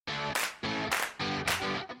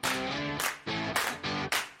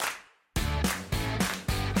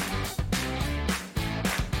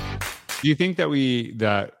Do you think that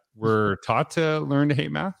we're taught to learn to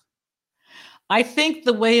hate math? I think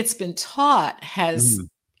the way it's been taught has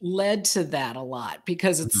led to that a lot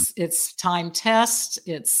because it's time test.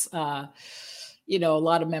 It's a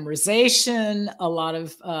lot of memorization, a lot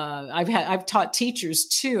of I've taught teachers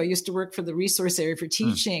too. I used to work for the resource area for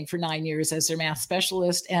teaching for 9 years as their math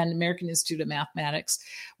specialist and American Institute of Mathematics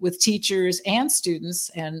with teachers and students.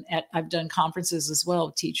 And I've done conferences as well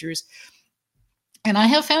with teachers. And I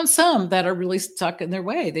have found some that are really stuck in their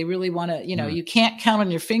way. They really want to, you can't count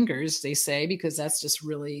on your fingers, they say, because that's just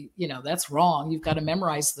really, that's wrong. You've got to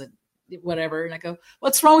memorize the whatever. And I go,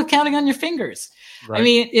 what's wrong with counting on your fingers? Right. I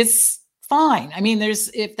mean, it's fine. I mean,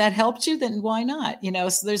 if that helped you, then why not?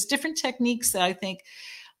 So there's different techniques that I think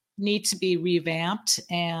need to be revamped.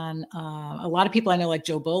 And a lot of people I know, like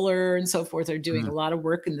Joe Buller and so forth, are doing a lot of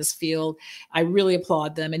work in this field. I really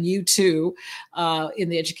applaud them, and you too, in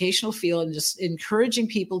the educational field, and just encouraging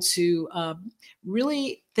people to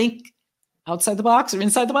really think outside the box or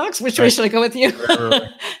inside the box. Which way should I go with you?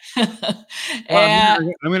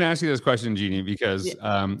 I'm going to ask you this question, Jeannie, because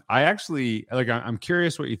I actually I'm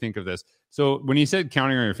curious what you think of this. So when you said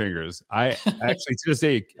counting on your fingers, I actually, to this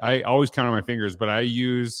day, I always count on my fingers, but I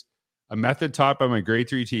use a method taught by my grade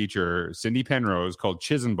 3 teacher, Cindy Penrose, called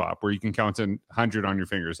Chisenbop, where you can count to 100 on your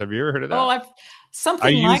fingers. Have you ever heard of that? Oh,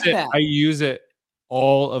 something like that. I use it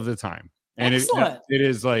all of the time. And it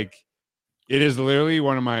is literally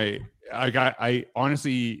one of my, I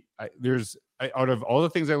honestly, out of all the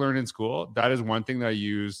things I learned in school, that is one thing that I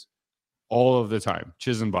use all of the time.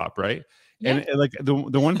 Chisenbop, right? And like the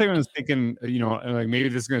one thing I was thinking, like maybe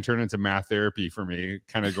this is going to turn into math therapy for me,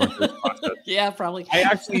 kind of going through the process. Yeah, probably. I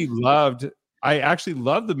actually loved the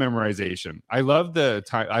memorization. I love the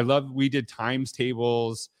time. We did times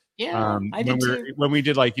tables. Yeah, I did too. When we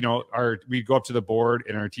did we'd go up to the board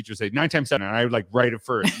and our teacher would say 9 times 7, and I would write it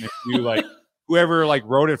first. And if you whoever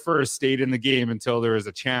wrote it first stayed in the game until there was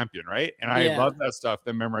a champion, right? And I love that stuff,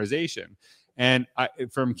 the memorization. And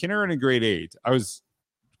from kindergarten to grade 8, I was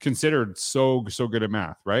considered so good at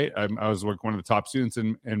math, right? I was one of the top students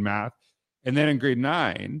in math. And then in grade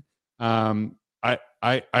 9, I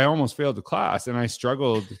almost failed the class, and I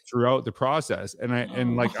struggled throughout the process. And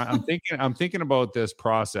I'm thinking about this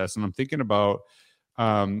process, and I'm thinking about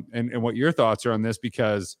and what your thoughts are on this,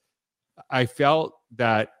 because I felt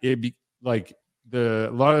that a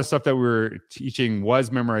lot of the stuff that we were teaching was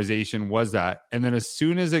memorization, was that. And then as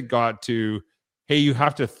soon as it got to, hey, you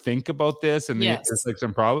have to think about this, and there's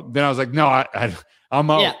some problem, then I was like, no, I'm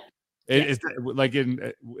out. Yeah. It's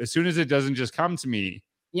as soon as it doesn't just come to me,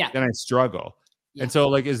 then I struggle. Yeah. And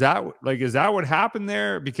so is that what happened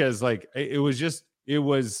there? Because it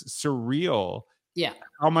was surreal. Yeah.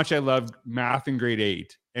 How much I loved math in grade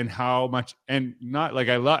 8, and how much, and not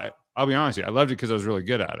I'll be honest with you, I loved it because I was really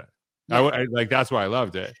good at it. Yeah. That's why I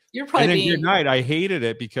loved it. You're probably, and then grade 9, I hated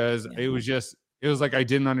it because it was like I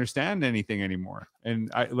didn't understand anything anymore.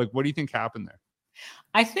 And what do you think happened there?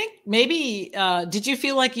 I think maybe, did you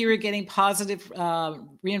feel like you were getting positive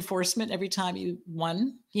reinforcement every time you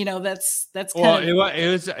won? That's kind of.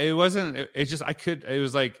 It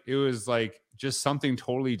was just something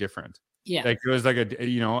totally different. Yeah. It was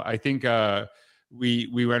I think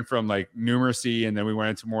we went from numeracy, and then we went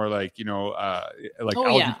into more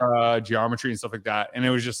algebra, geometry and stuff like that. And it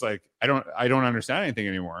was just I don't understand anything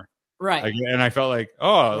anymore. Right. And I felt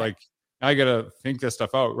I got to think this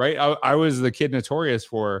stuff out. Right. I was the kid notorious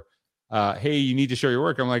for, hey, you need to show your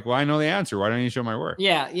work. I'm like, well, I know the answer. Why don't you show my work?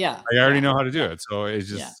 Yeah. I already know how to do it. So it's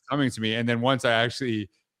just coming to me. And then once I actually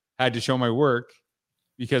had to show my work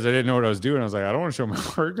because I didn't know what I was doing, I was like, I don't want to show my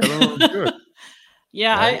work. I don't know what I'm doing.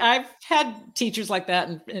 Yeah, right? I've had teachers like that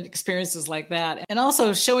and experiences like that. And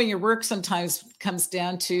also showing your work sometimes comes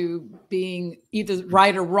down to being either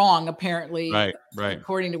right or wrong, apparently, right.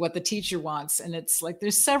 according to what the teacher wants. And it's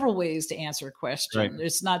there's several ways to answer a question. Right.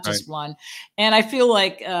 There's not just one. And I feel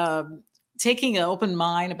like taking an open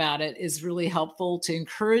mind about it is really helpful to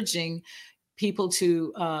encouraging people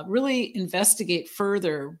to really investigate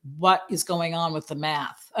further what is going on with the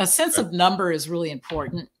math. A sense of number is really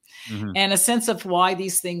important. Mm-hmm. And a sense of why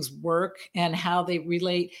these things work and how they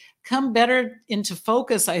relate come better into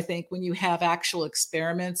focus, I think, when you have actual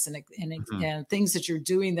experiments and things that you're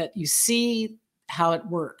doing that you see how it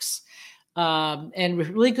works, and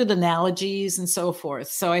really good analogies and so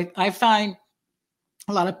forth. So I find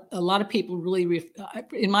a lot of people really,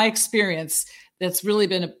 in my experience, that's really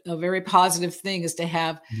been a very positive thing, is to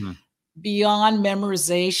have beyond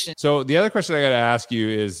memorization. So the other question I got to ask you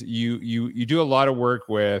is, you do a lot of work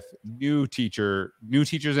with new teachers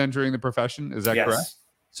entering the profession. Is that correct?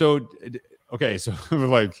 So, okay. So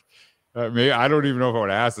Maybe I don't even know if I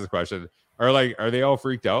want to ask this question. Are they all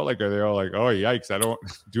freaked out? Like, are they all like, oh, yikes,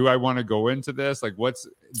 do I want to go into this? Like,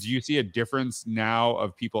 do you see a difference now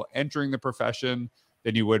of people entering the profession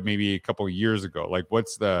than you would maybe a couple of years ago? Like,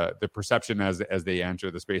 what's the perception as they enter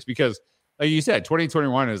the space? Because like you said,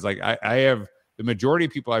 2021 is like, I have the majority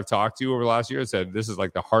of people I've talked to over the last year said this is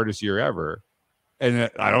like the hardest year ever. And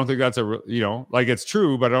I don't think that's like it's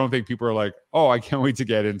true, but I don't think people are like, oh, I can't wait to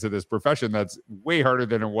get into this profession. That's way harder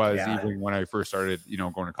than it was even when I first started,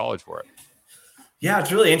 going to college for it. Yeah,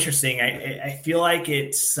 it's really interesting. I feel like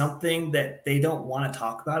it's something that they don't want to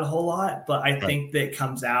talk about a whole lot, but I think that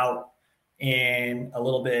comes out in a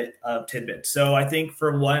little bit of tidbits. So I think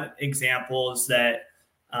for one example is that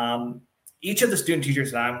each of the student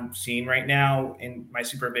teachers that I'm seeing right now in my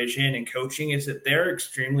supervision and coaching is that they're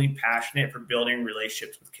extremely passionate for building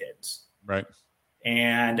relationships with kids. Right.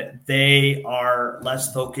 And they are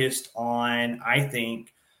less focused on, I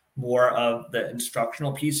think, more of the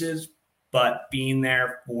instructional pieces, but being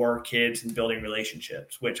there for kids and building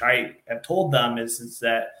relationships, which I have told them is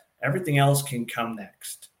that everything else can come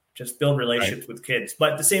next. Just build relationships with kids.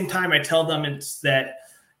 But at the same time, I tell them it's that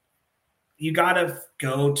you got to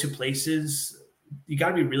go to places. You got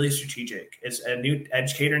to be really strategic. As a new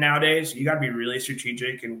educator nowadays, you got to be really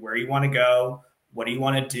strategic in where you want to go, what do you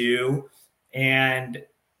want to do, and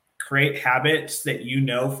create habits that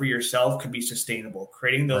for yourself could be sustainable.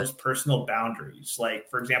 Creating those personal boundaries. Like,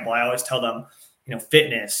 for example, I always tell them,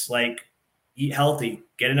 fitness, like eat healthy,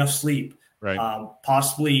 get enough sleep,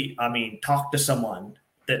 possibly, talk to someone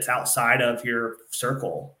that's outside of your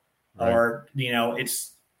circle, or,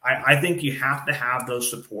 I think you have to have those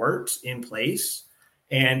supports in place.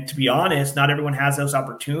 And to be honest, not everyone has those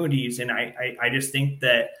opportunities. And I just think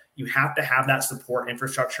that you have to have that support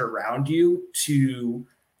infrastructure around you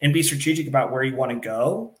and be strategic about where you want to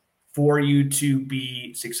go for you to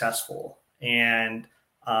be successful. And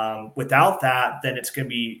without that, then it's going to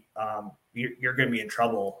be, you're going to be in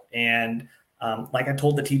trouble. And like I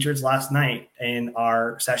told the teachers last night in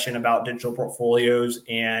our session about digital portfolios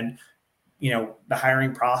and, the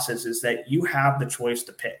hiring process, is that you have the choice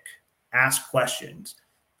to pick, ask questions.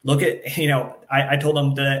 Look at, I told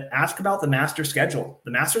them to ask about the master schedule. The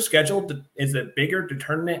master schedule is a bigger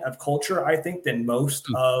determinant of culture, I think, than most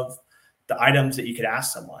of the items that you could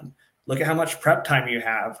ask someone. Look at how much prep time you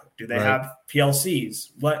have. Do they have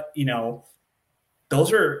PLCs?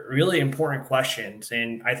 Those are really important questions.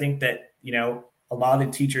 And I think that, a lot of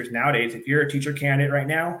the teachers nowadays, if you're a teacher candidate right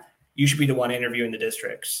now, you should be the one interviewing the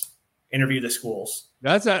districts, interview the schools.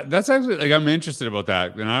 That's actually, like, I'm interested about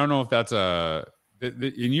that. And I don't know if that's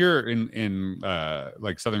you're in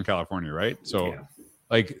like Southern California, right? So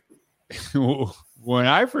like when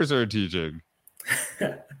I first started teaching,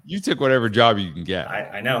 you took whatever job you can get.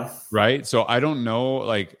 I know. Right. So I don't know,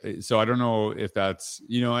 I don't know if that's,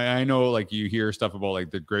 I know like you hear stuff about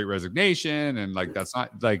like the Great Resignation and like, that's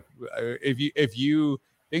not like, if you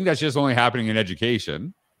think that's just only happening in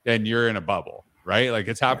education, then you're in a bubble, right? Like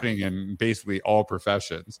it's happening in basically all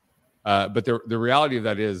professions. But the reality of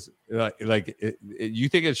that is you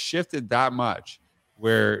think it's shifted that much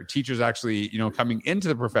where teachers actually, coming into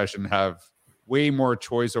the profession have way more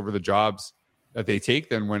choice over the jobs that they take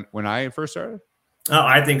than when I first started? Oh,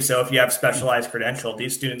 I think so. If you have specialized credential,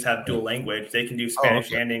 these students have dual language. They can do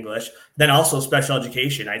Spanish and English. Then also special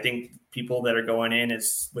education. I think people that are going in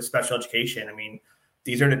with special education,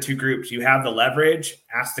 these are the two groups. You have the leverage,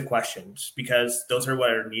 ask the questions, because those are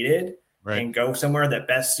what are needed, and go somewhere that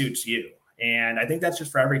best suits you. And I think that's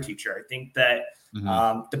just for every teacher. I think that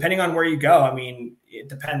depending on where you go, it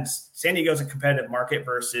depends. San Diego's a competitive market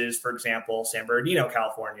versus, for example, San Bernardino,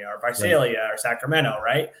 California, or Visalia or Sacramento,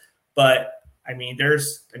 right? But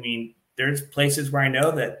there's places where I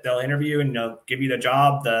know that they'll interview and they'll give you the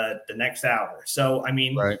job the next hour. So,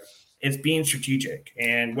 it's being strategic,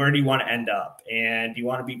 and where do you want to end up? And you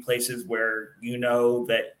want to be places where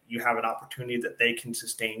that you have an opportunity that they can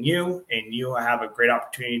sustain you, and you have a great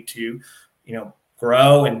opportunity to,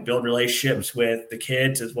 grow and build relationships with the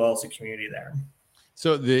kids as well as the community there.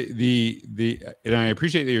 So and I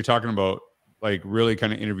appreciate that you're talking about like really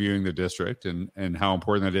kind of interviewing the district and how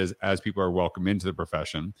important that is as people are welcome into the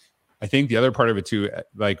profession. I think the other part of it too,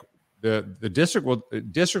 like the district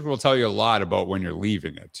will tell you a lot about when you're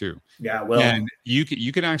leaving it too. Yeah. Well, and you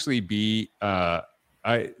can actually be,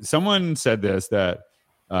 someone said this that,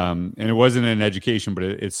 and it wasn't in education, but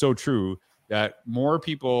it's so true that more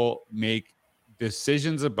people make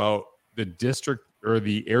decisions about the district or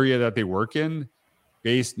the area that they work in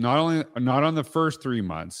based not on the first 3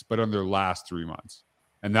 months, but on their last 3 months.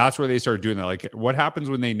 And that's where they start doing that. Like, what happens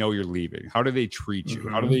when they know you're leaving? How do they treat you?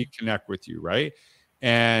 How do they connect with you? Right.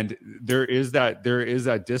 And there is that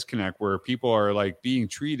disconnect where people are like being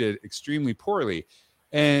treated extremely poorly.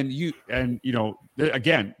 And you know,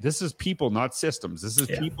 again, this is people, not systems. This is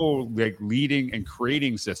people like leading and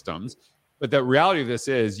creating systems. But the reality of this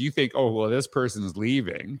is you think, oh, well, this person's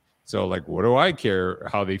leaving. So like, what do I care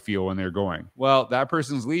how they feel when they're going? Well, that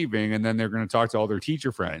person's leaving, and then they're going to talk to all their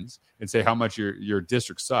teacher friends and say how much your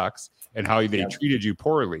district sucks and how they treated you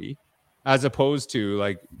poorly, as opposed to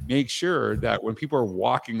like make sure that when people are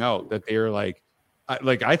walking out that they are like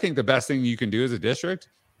I think the best thing you can do as a district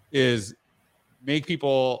is make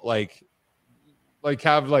people like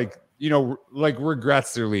have like, you know, like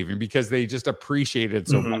regrets they're leaving because they just appreciate it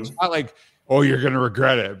so much. Not like, oh, you're going to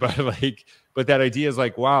regret it, but that idea is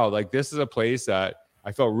like, wow, like this is a place that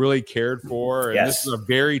I felt really cared for. And this is a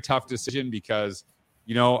very tough decision because,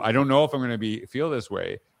 you know, I don't know if I'm going to feel this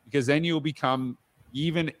way, because then you'll become,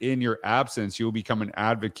 even in your absence, you'll become an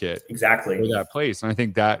advocate for that place. And I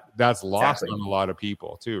think that's lost on a lot of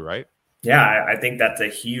people too, right? Yeah, I think that's a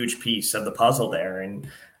huge piece of the puzzle there. And,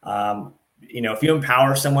 you know, if you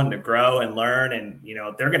empower someone to grow and learn, and, you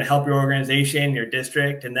know, they're going to help your organization, your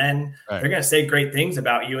district, and then they're going to say great things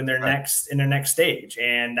about you in their next stage.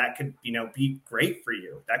 And that could, you know, be great for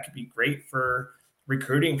you. That could be great for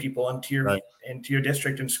recruiting people into your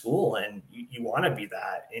district and school. And you want to be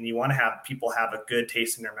that, and you want to have people have a good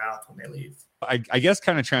taste in their mouth when they leave. I guess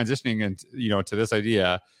kind of transitioning into, you know, to this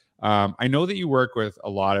idea. I know that you work with a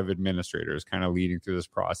lot of administrators kind of leading through this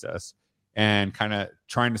process and kind of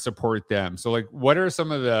trying to support them. So like, what are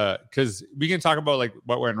some of because we can talk about like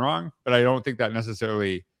what went wrong, but I don't think that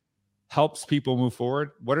necessarily helps people move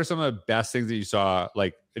forward. What are some of the best things that you saw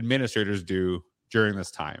like administrators do during this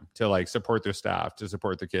time to like support their staff, to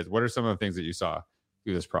support the kids? What are some of the things that you saw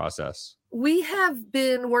through this process? We have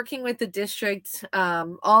been working with the district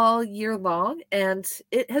all year long, and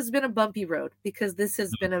it has been a bumpy road because this has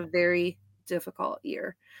been a very difficult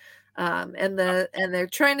year. And they're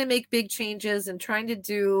trying to make big changes and trying to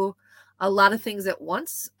do a lot of things at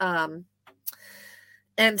once. And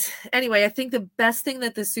anyway, I think the best thing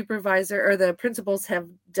that the supervisor or the principals have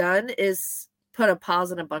done is put a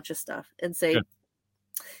pause on a bunch of stuff and say,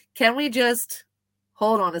 can we just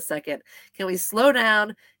hold on a second? Can we slow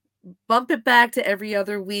down, bump it back to every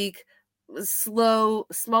other week,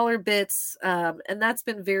 smaller bits? And that's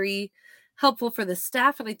been very helpful for the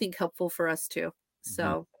staff, and I think helpful for us too.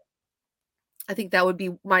 So I think that would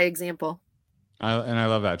be my example. And I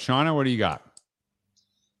love that. Shauna, what do you got?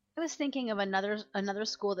 I was thinking of another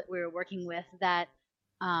school that we were working with that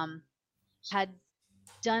had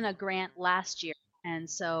done a grant last year, and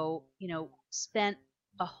so, you know, spent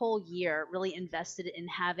a whole year really invested in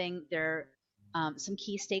having their some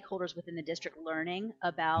key stakeholders within the district learning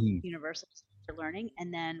about universal learning.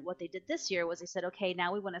 And then what they did this year was they said, okay,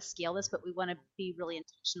 now we want to scale this, but we want to be really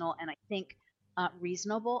intentional and I think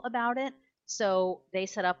reasonable about it. So they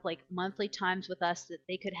set up like monthly times with us that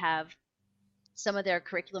they could have some of their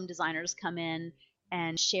curriculum designers come in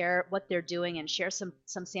and share what they're doing and share some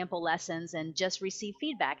sample lessons and just receive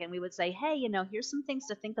feedback. And we would say, hey, you know, here's some things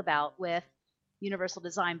to think about with universal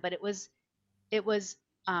design. But it was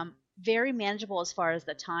very manageable as far as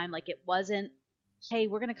the time. Like, it wasn't, hey,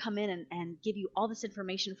 we're going to come in and give you all this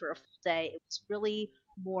information for a full day. It was really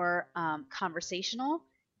more conversational,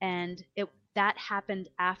 and that happened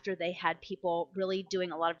after they had people really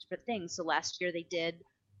doing a lot of different things. So last year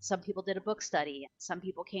some people did a book study, some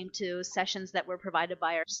people came to sessions that were provided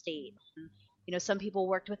by our state, and, you know, some people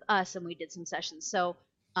worked with us and we did some sessions. So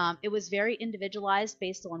it was very individualized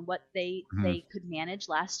based on what they could manage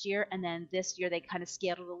last year. And then this year they kind of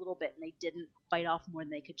scaled it a little bit and they didn't bite off more than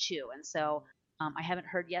they could chew. And so I haven't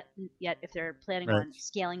heard yet if they're planning on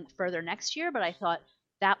scaling further next year, but I thought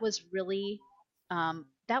that was really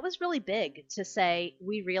big to say,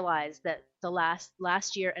 we realized that the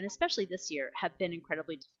last year and especially this year have been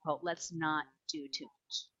incredibly difficult. Let's not do too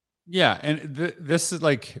much. Yeah. And this is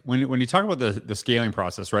like, when you talk about the scaling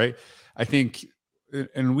process, right? I think,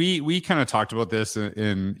 and we kind of talked about this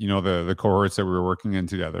in you know, the cohorts that we were working in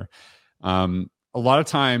together. A lot of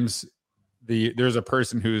times there's a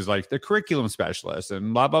person who's like the curriculum specialist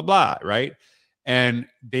and blah, blah, blah. Right. And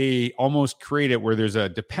they almost create it where there's a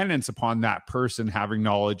dependence upon that person having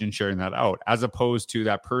knowledge and sharing that out, as opposed to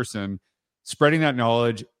that person spreading that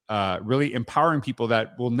knowledge, really empowering people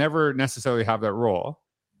that will never necessarily have that role.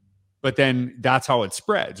 But then that's how it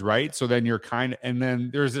spreads, right? So then you're and then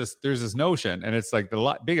there's this notion, and it's like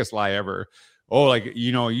the biggest lie ever. Oh, like,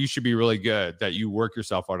 you know, you should be really good, that you work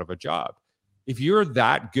yourself out of a job. If you're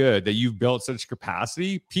that good, that you've built such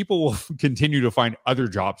capacity, people will continue to find other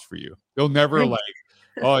jobs for you. They'll never like,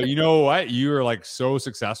 oh, you know what? You are like so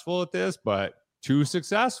successful at this, but too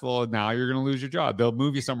successful, now you're going to lose your job. They'll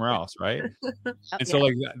move you somewhere else, right? And so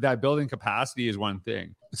like that building capacity is one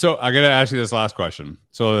thing. So I got to ask you this last question.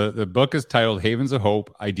 So the book is titled Havens of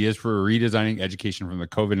Hope, Ideas for Redesigning Education from the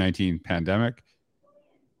COVID-19 Pandemic.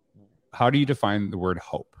 How do you define the word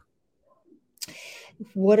hope?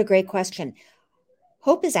 What a great question.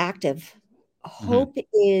 Hope is active. Hope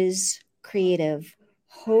is creative.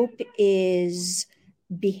 Hope is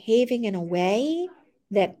behaving in a way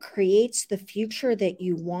that creates the future that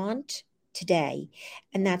you want today.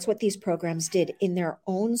 And that's what these programs did in their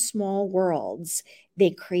own small worlds. They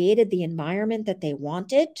created the environment that they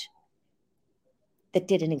wanted that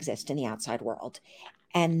didn't exist in the outside world,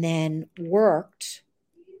 and then worked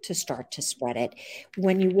to start to spread it.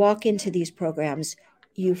 When you walk into these programs,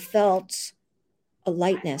 you felt a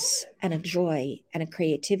lightness and a joy and a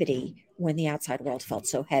creativity when the outside world felt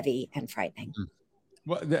so heavy and frightening.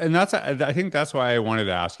 Well, and I think that's why I wanted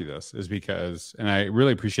to ask you this, is because, and I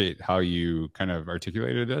really appreciate how you kind of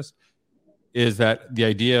articulated this, is that the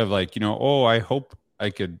idea of like, oh, I hope I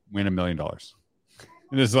could win $1 million.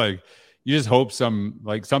 And it's like, you just hope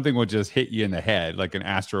something will just hit you in the head, like an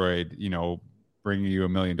asteroid, bringing you $1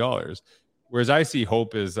 million. Whereas I see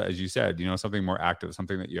hope as you said, something more active,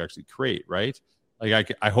 something that you actually create, right?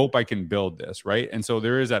 Like I hope I can build this, right? And so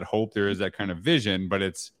there is that hope, there is that kind of vision, but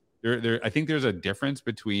it's, I think there's a difference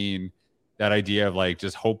between that idea of like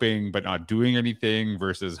just hoping but not doing anything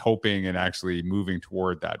versus hoping and actually moving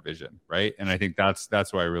toward that vision, right? And I think that's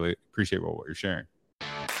why I really appreciate what you're sharing.